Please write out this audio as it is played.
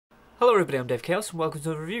Hello everybody, I'm DaveChaos and welcome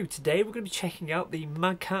to a review. Today we're going to be checking out the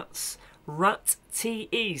Mad Catz R.A.T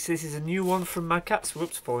TE. So this is a new one from Mad Catz.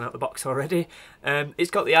 Whoops, falling out the box already. It's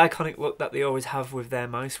got the iconic look that they always have with their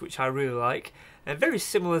mice, which I really like. Very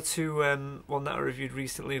similar to one that I reviewed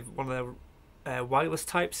recently, one of their wireless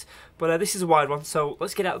types. But this is a wired one, so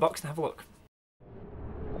let's get out of the box and have a look.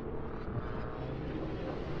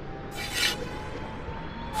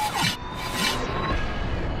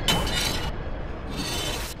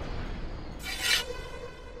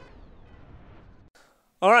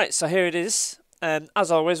 Alright, so here it is.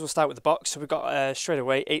 As always, we'll start with the box. So we've got straight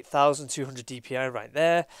away 8,200 DPI right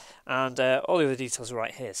there, and all the other details are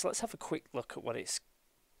right here. So let's have a quick look at what it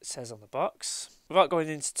says on the box. Without going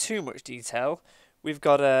into too much detail, we've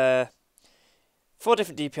got 4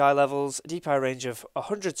 different DPI levels, a DPI range of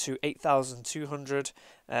 100 to 8,200,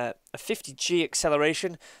 a 50G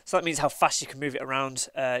acceleration. So that means how fast you can move it around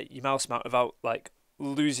your mouse mount without like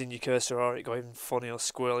losing your cursor or it going funny or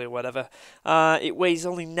squirrely or whatever. It weighs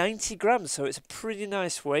only 90 grams, so it's a pretty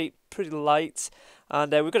nice weight, pretty light,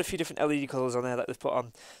 and we've got a few different LED colours on there that they've put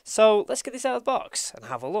on. So let's get this out of the box and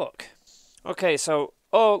have a look. Okay, so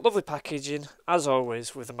lovely packaging as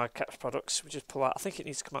always with the Mad Catz products. We just pull out. I think it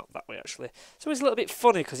needs to come out that way actually. So it's a little bit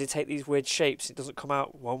funny because you take these weird shapes. It doesn't come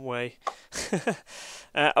out one way.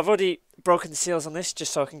 I've already broken the seals on this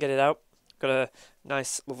just so I can get it out. Got a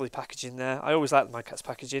nice lovely packaging there. I always like the Mad Catz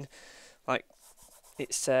packaging, like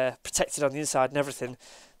it's protected on the inside and everything.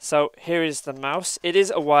 So here is the mouse. It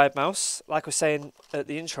is a wired mouse, like I was saying at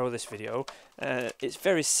the intro of this video. It's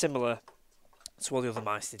very similar to all the other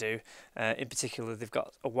mice they do. In particular, they've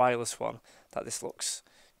got a wireless one that this looks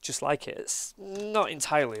just like it. It's not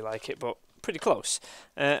entirely like it, but pretty close.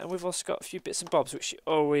 And we've also got a few bits and bobs which you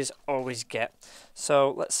always get.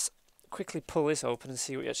 So let's quickly pull this open and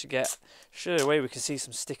see what you actually get. Straight away we can see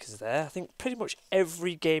some stickers there. I think pretty much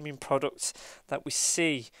every gaming product that we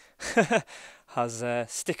see has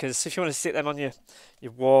stickers, so if you want to stick them on your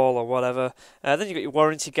wall or whatever. Then you've got your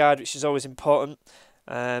warranty guide, which is always important,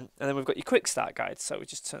 and then we've got your quick start guide. So we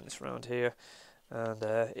just turn this around here, and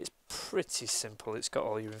it's pretty simple. It's got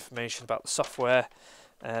all your information about the software,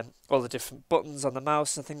 all the different buttons on the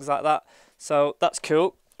mouse and things like that, so that's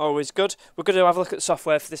cool. Always good. We're going to have a look at the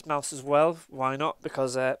software for this mouse as well. Why not?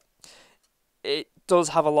 Because it does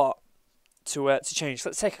have a lot to change.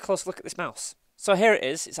 Let's take a closer look at this mouse. So here it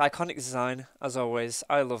is. It's iconic design as always.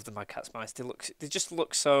 I love the Mad Catz mice. They just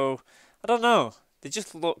look so, I don't know. They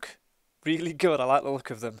just look really good. I like the look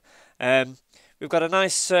of them. We've got a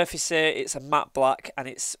nice surface here. It's a matte black and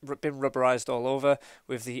it's been rubberized all over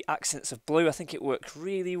with the accents of blue. I think it worked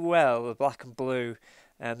really well, the black and blue,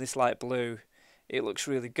 and this light blue. It looks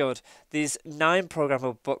really good. There's 9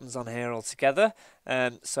 programmable buttons on here altogether,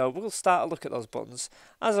 so we'll start a look at those buttons.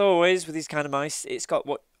 As always with these kind of mice, it's got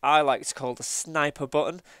what I like to call the sniper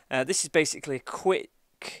button. This is basically a quick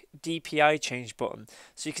DPI change button,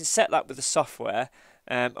 so you can set that with the software,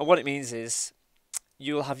 and what it means is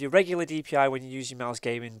you'll have your regular DPI when you use your mouse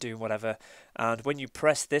gaming, doing whatever, and when you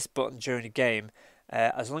press this button during a game,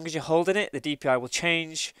 as long as you're holding it, the DPI will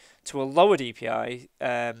change to a lower DPI,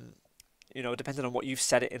 you know, depending on what you've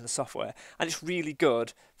set it in the software. And it's really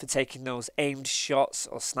good for taking those aimed shots,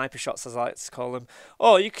 or sniper shots as I like to call them.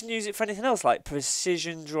 Or you can use it for anything else, like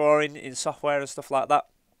precision drawing in software and stuff like that.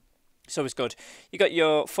 So it's good. You got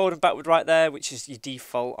your forward and backward right there, which is your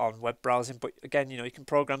default on web browsing. But again, you know, you can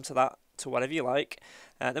program to that, to whatever you like.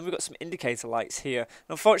 Then we've got some indicator lights here.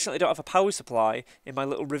 Unfortunately, I don't have a power supply in my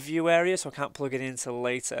little review area, so I can't plug it in until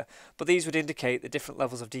later. But these would indicate the different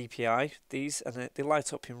levels of DPI, these, and they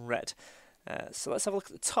light up in red. So let's have a look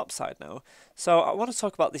at the top side now. So I want to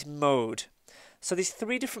talk about this mode. So these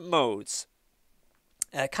 3 different modes,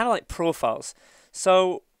 kind of like profiles.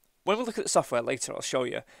 So when we look at the software later, I'll show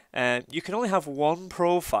you. You can only have 1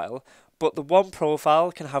 profile, but the 1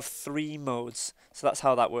 profile can have 3 modes. So that's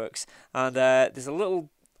how that works. And there's a little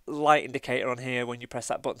light indicator on here when you press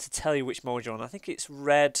that button to tell you which mode you're on. I think it's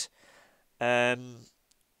red, green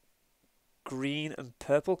and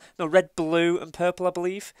purple. No, red, blue and purple, I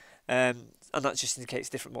believe. And that just indicates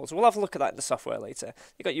different modes. We'll have a look at that in the software later.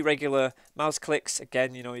 You've got your regular mouse clicks.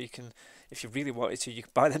 Again, you know, you can, if you really wanted to, you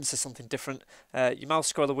can buy them to something different. Your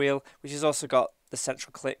mouse scroller wheel, which has also got the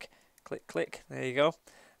central click, click, click. There you go.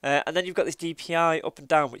 And then you've got this DPI up and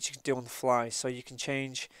down, which you can do on the fly. So you can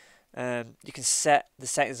change, you can set the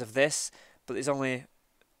settings of this, but there's only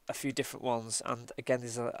a few different ones. And again,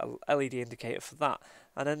 there's a LED indicator for that.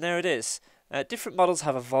 And then there it is. Different models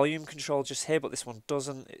have a volume control just here, but this one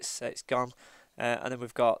doesn't. It's gone. And then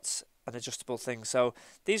we've got an adjustable thing. So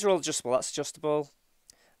these are all adjustable. That's adjustable,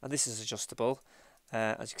 and this is adjustable.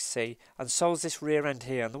 as you can see, and so is this rear end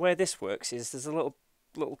here. And the way this works is there's a little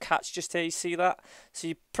catch just here, you see that? So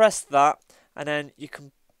you press that and then you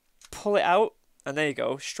can pull it out, and there you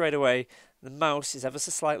go, straight away the mouse is ever so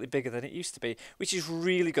slightly bigger than it used to be, which is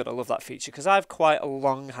really good. I love that feature because I have quite a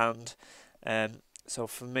long hand, so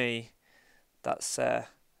for me that's let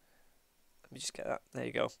me just get that, there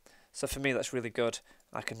you go. So for me that's really good.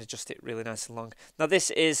 I can adjust it really nice and long. Now this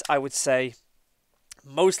is, I would say,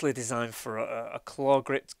 mostly designed for a claw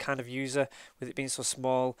grip kind of user, with it being so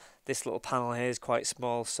small. This little panel here is quite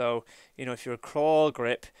small, so you know, if you're a claw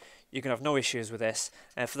grip, you can have no issues with this.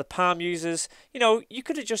 For the palm users, you know, you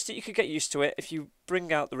could adjust it, you could get used to it if you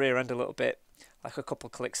bring out the rear end a little bit, like a couple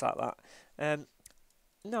of clicks like that.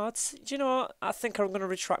 No, do you know what? I think I'm going to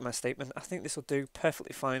retract my statement. I think this will do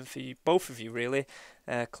perfectly fine for you, both of you really,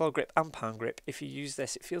 claw grip and palm grip. If you use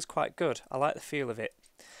this, it feels quite good. I like the feel of it.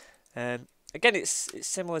 Again, it's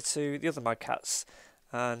similar to the other Mad Catz,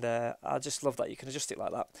 and I just love that you can adjust it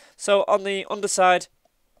like that. So on the underside,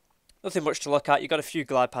 nothing much to look at. You've got a few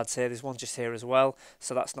glide pads here. There's one just here as well,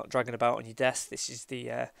 so that's not dragging about on your desk. This is the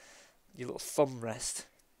your little thumb rest.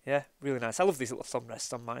 Yeah, really nice. I love these little thumb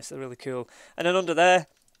rests on mice. They're really cool. And then under there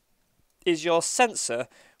is your sensor,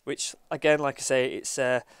 which again, like I say, it's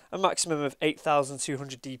a maximum of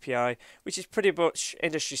 8,200 DPI, which is pretty much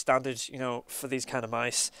industry standard, you know, for these kind of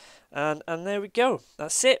mice. And there we go.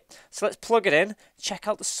 That's it. So let's plug it in. Check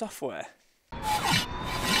out the software.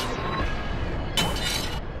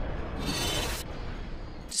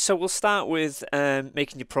 So we'll start with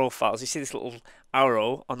making your profiles. You see this little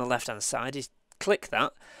arrow on the left hand side. You click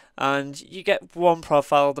that and you get one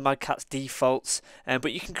profile, the Mad Catz defaults,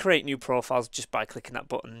 but you can create new profiles just by clicking that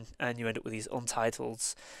button, and you end up with these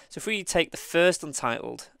untitles. So if we take the first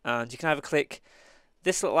untitled, and you can either click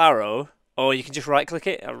this little arrow, or you can just right click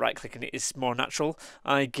it. Right clicking it is more natural,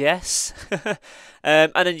 I guess.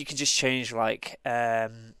 And then you can just change, like,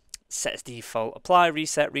 set as default, apply,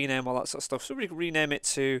 reset, rename, all that sort of stuff. So we can rename it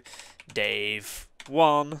to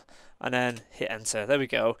Dave1 and then hit enter. There we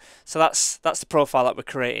go. So that's the profile that we're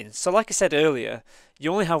creating. So like I said earlier,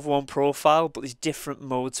 you only have one profile, but there's different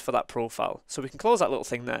modes for that profile. So we can close that little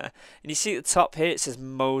thing there. And you see at the top here, it says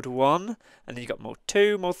mode 1, and then you've got mode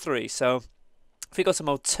 2, mode 3. So if we go to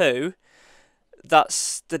mode 2,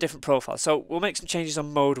 that's the different profile. So we'll make some changes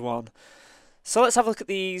on mode 1. So let's have a look at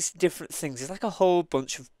these different things. There's like a whole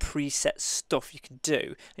bunch of preset stuff you can do.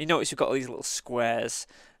 And you notice we've got all these little squares.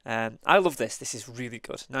 I love this. This is really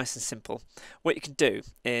good. Nice and simple. What you can do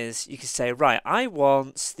is you can say, right, I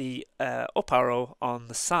want the up arrow on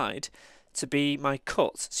the side to be my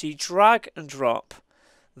cut. So you drag and drop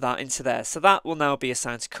that into there. So that will now be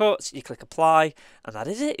assigned to cut. You click apply, and that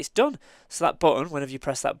is it. It's done. So that button, whenever you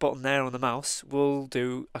press that button there on the mouse, will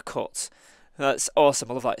do a cut. That's awesome.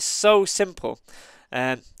 I love that. It's so simple.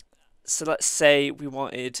 So let's say we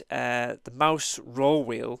wanted the mouse roll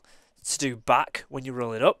wheel to do back when you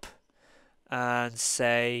roll it up, and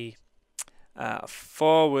say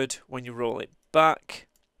forward when you roll it back,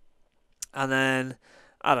 and then,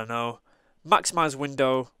 I don't know, maximize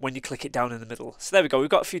window when you click it down in the middle. So there we go. We've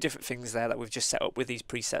got a few different things there that we've just set up with these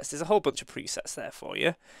presets. There's a whole bunch of presets there for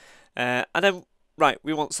you. And then, right,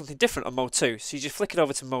 we want something different on mode 2. So you just flick it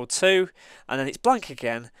over to mode 2, and then it's blank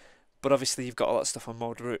again. But obviously you've got all that stuff on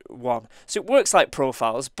mode 1. So it works like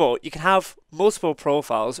profiles, but you can have multiple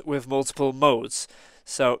profiles with multiple modes.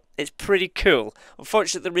 So it's pretty cool.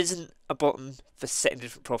 Unfortunately, there isn't a button for setting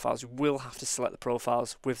different profiles. You will have to select the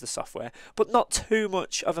profiles with the software, but not too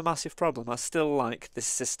much of a massive problem. I still like this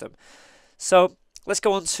system. So let's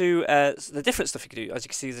go on to the different stuff you can do. As you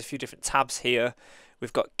can see, there's a few different tabs here.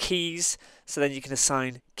 We've got keys, so then you can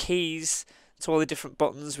assign keys to all the different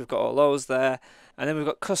buttons. We've got all those there. And then we've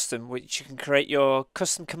got custom, which you can create your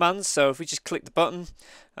custom commands. So if we just click the button,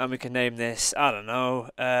 and we can name this, I don't know,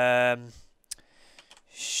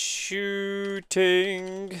 shooting,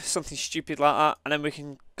 something stupid like that. And then we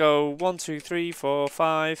can go 1, 2, 3, 4,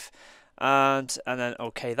 5, and then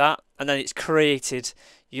OK that. And then it's created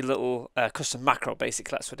your little custom macro,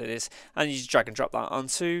 basically, that's what it is. And you just drag and drop that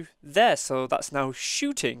onto there. So that's now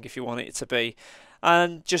shooting if you want it to be.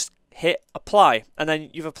 And just hit apply, and then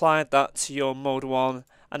you've applied that to your mode 1,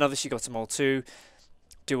 and obviously go to mode 2,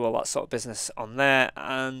 do all that sort of business on there,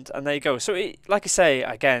 and there you go. So it, like I say,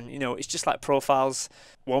 again, you know, it's just like profiles.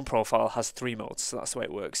 One profile has 3 modes, so that's the way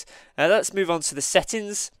it works. Let's move on to the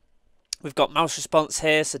settings. We've got mouse response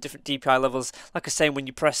here, so different DPI levels. Like I say, when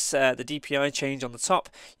you press the DPI change on the top,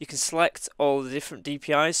 you can select all the different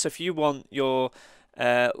DPIs. So if you want your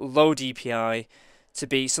low DPI to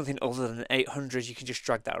be something other than 800, you can just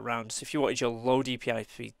drag that around. So if you wanted your low DPI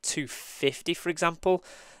to be 250, for example,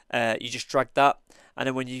 you just drag that, and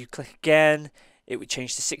then when you click again, it would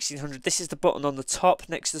change to 1600. This is the button on the top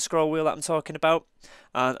next to the scroll wheel that I'm talking about,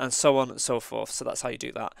 and so on and so forth. So that's how you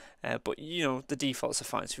do that. But you know, the defaults are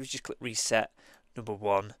fine. So if you just click reset, number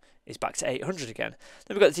 1 is back to 800 again.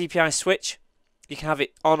 Then we've got the DPI switch. You can have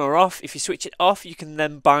it on or off. If you switch it off, you can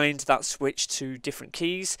then bind that switch to different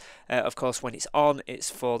keys. Of course, when it's on, it's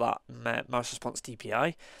for that mouse response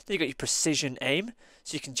DPI. Then you've got your precision aim.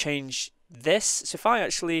 So you can change this. So if I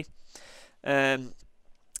actually...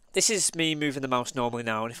 this is me moving the mouse normally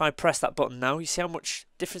now, and if I press that button now, you see how much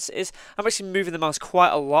difference it is? I'm actually moving the mouse quite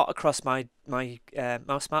a lot across my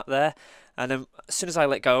mouse mat there, and then as soon as I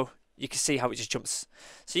let go, you can see how it just jumps.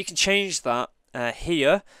 So you can change that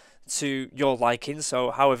here to your liking,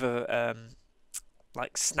 so however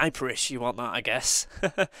like sniperish you want that, I guess.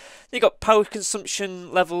 You've got power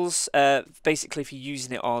consumption levels. Basically, if you're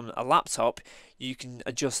using it on a laptop, you can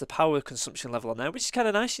adjust the power consumption level on there, which is kind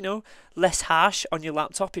of nice, you know, less harsh on your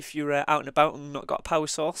laptop if you're out and about and not got a power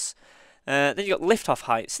source. Then you've got lift-off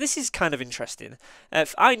height. So this is kind of interesting.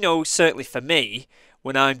 I know, certainly for me,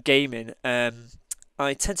 when I'm gaming,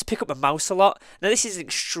 I tend to pick up my mouse a lot. Now this is an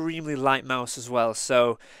extremely light mouse as well,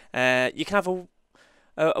 so you can have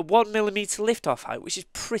a 1mm lift-off height, which is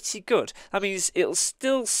pretty good. That means it'll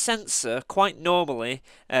still censor quite normally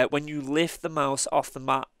when you lift the mouse off the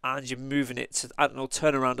mat and you're moving it to, I don't know,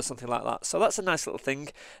 turn around or something like that. So that's a nice little thing.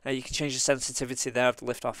 You can change the sensitivity there of the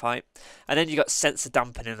lift-off height. And then you've got sensor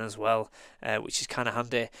dampening as well, which is kind of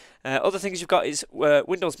handy. Other things you've got is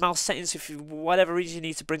Windows mouse settings. If you, whatever reason you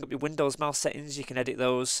need to bring up your Windows mouse settings, you can edit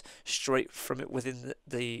those straight from it within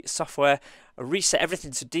the software. Reset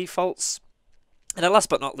everything to defaults. And then last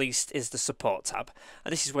but not least is the support tab,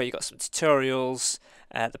 and this is where you've got some tutorials,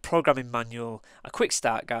 the programming manual, a quick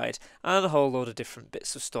start guide, and a whole load of different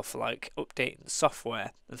bits of stuff like updating the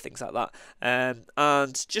software and things like that.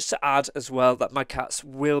 And just to add as well that Mad Catz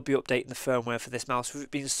will be updating the firmware for this mouse. With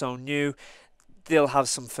it being so new, they'll have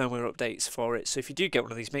some firmware updates for it. So if you do get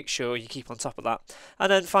one of these, make sure you keep on top of that.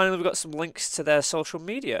 And then finally, we've got some links to their social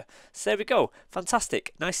media. So there we go.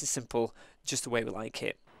 Fantastic. Nice and simple, just the way we like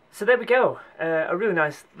it. So there we go, a really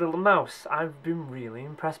nice little mouse. I've been really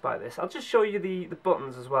impressed by this. I'll just show you the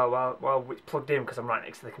buttons as well while it's plugged in because I'm right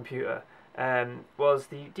next to the computer. Was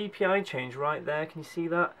the DPI change right there, can you see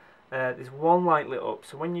that? There's one light lit up,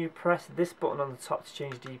 so when you press this button on the top to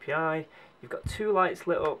change DPI, you've got 2 lights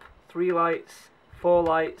lit up, 3 lights, 4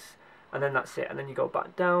 lights, and then that's it. And then you go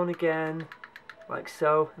back down again, like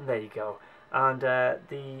so, and there you go. And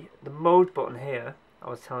the mode button here, I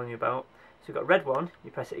was telling you about, so you've got a red one, you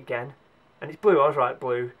press it again, and it's blue, I was right,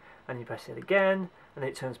 blue, and you press it again, and then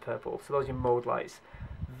it turns purple. So those are your mode lights.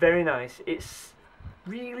 Very nice. It's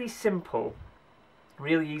really simple,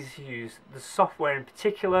 really easy to use. The software in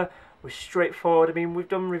particular was straightforward. I mean, we've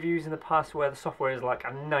done reviews in the past where the software is like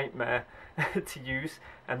a nightmare to use,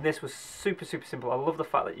 and this was super, super simple. I love the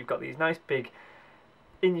fact that you've got these nice big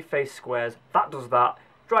in-your-face squares. That does that.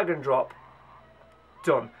 Drag and drop.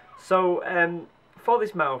 Done. So for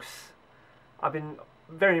this mouse, I've been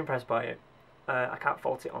very impressed by it. I can't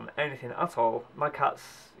fault it on anything at all. Mad Catz,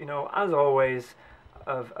 you know, as always,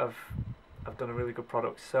 have done a really good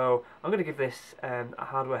product. So I'm going to give this a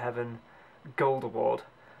HardwareHeaven Gold Award.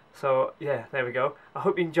 So yeah, there we go. I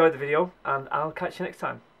hope you enjoyed the video, and I'll catch you next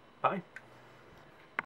time. Bye.